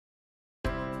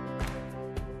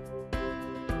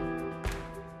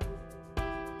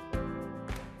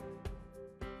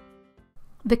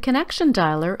The connection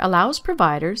dialer allows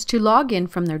providers to log in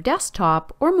from their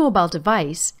desktop or mobile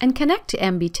device and connect to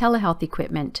MB telehealth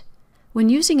equipment. When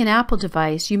using an Apple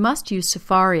device, you must use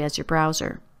Safari as your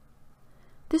browser.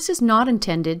 This is not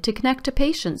intended to connect to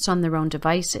patients on their own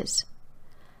devices.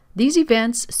 These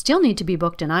events still need to be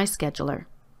booked in iScheduler.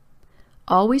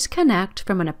 Always connect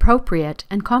from an appropriate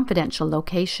and confidential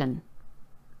location.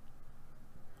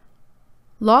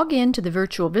 Log in to the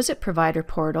Virtual Visit Provider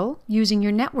portal using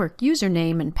your network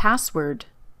username and password.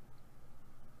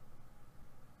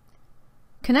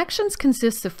 Connections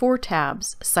consists of 4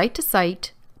 tabs: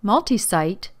 Site-to-Site,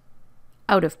 Multi-Site,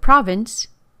 Out of Province,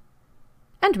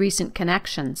 and Recent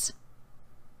Connections.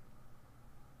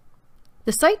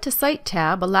 The Site-to-Site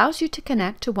tab allows you to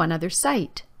connect to one other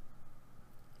site.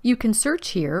 You can search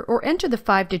here or enter the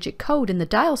 5-digit code in the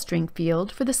dial string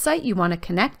field for the site you want to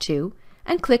connect to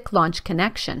and click Launch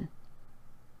Connection.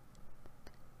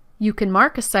 You can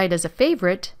mark a site as a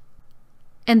favorite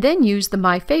and then use the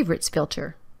My Favorites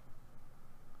filter.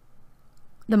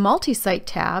 The Multi-Site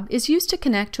tab is used to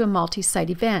connect to a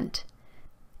multi-site event.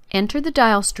 Enter the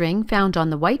dial string found on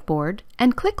the whiteboard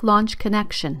and click Launch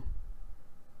Connection.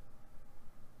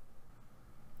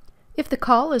 If the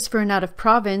call is for an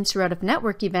out-of-province or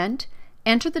out-of-network event,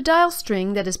 enter the dial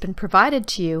string that has been provided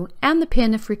to you and the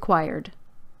PIN if required.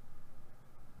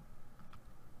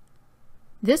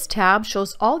 This tab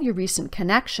shows all your recent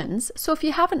connections, so if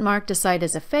you haven't marked a site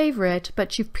as a favorite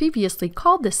but you've previously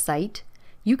called this site,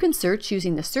 you can search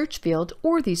using the search field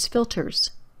or these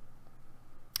filters.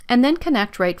 And then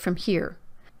connect right from here.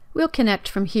 We'll connect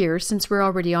from here since we're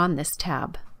already on this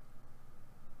tab.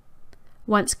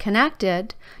 Once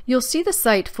connected, you'll see the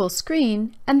site full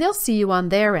screen and they'll see you on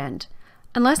their end.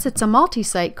 Unless it's a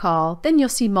multi-site call, then you'll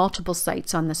see multiple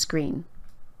sites on the screen.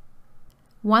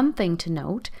 One thing to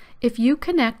note, if you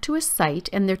connect to a site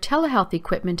and their telehealth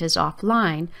equipment is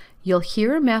offline, you'll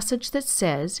hear a message that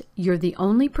says you're the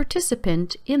only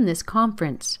participant in this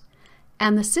conference,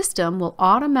 and the system will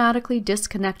automatically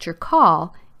disconnect your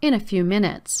call in a few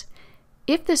minutes.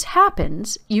 If this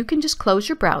happens, you can just close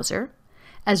your browser,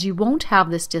 as you won't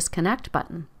have this disconnect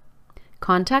button.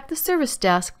 Contact the service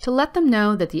desk to let them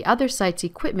know that the other site's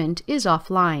equipment is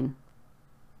offline.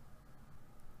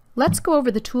 Let's go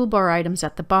over the toolbar items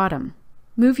at the bottom.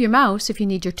 Move your mouse if you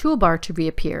need your toolbar to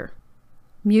reappear.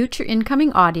 Mute your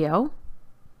incoming audio.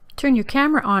 Turn your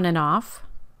camera on and off.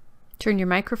 Turn your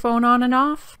microphone on and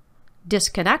off.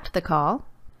 Disconnect the call.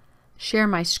 Share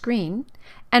my screen.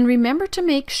 And remember to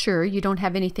make sure you don't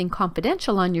have anything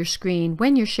confidential on your screen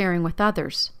when you're sharing with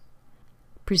others.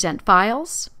 Present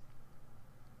files.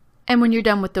 And when you're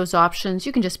done with those options,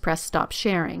 you can just press Stop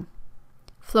Sharing.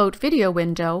 Float video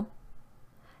window.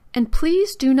 And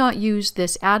please do not use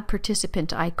this Add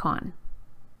Participant icon.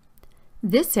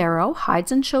 This arrow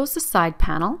hides and shows the side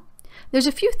panel. There's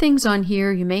a few things on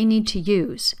here you may need to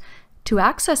use. To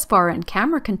access far-end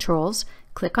camera controls,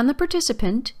 click on the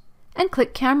participant and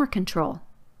click Camera Control.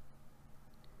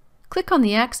 Click on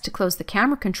the X to close the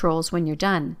camera controls when you're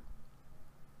done.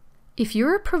 If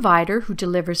you're a provider who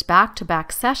delivers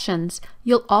back-to-back sessions,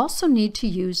 you'll also need to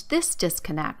use this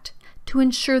disconnect to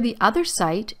ensure the other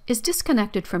site is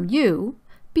disconnected from you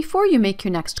before you make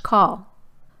your next call.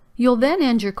 You'll then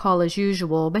end your call as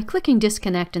usual by clicking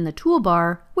Disconnect in the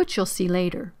toolbar, which you'll see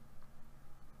later.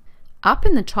 Up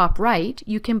in the top right,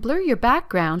 you can blur your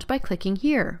background by clicking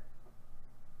here.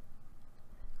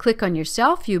 Click on your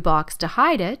Self View box to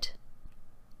hide it,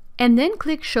 and then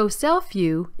click Show Self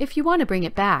View if you want to bring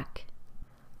it back.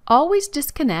 Always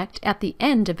disconnect at the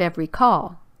end of every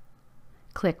call.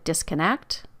 Click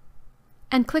Disconnect,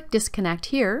 and click Disconnect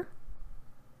here.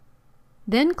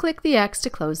 Then click the X to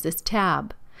close this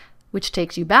tab, which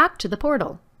takes you back to the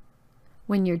portal.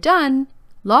 When you're done,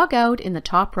 log out in the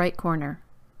top right corner.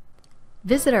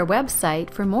 Visit our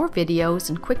website for more videos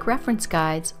and quick reference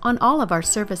guides on all of our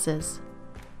services.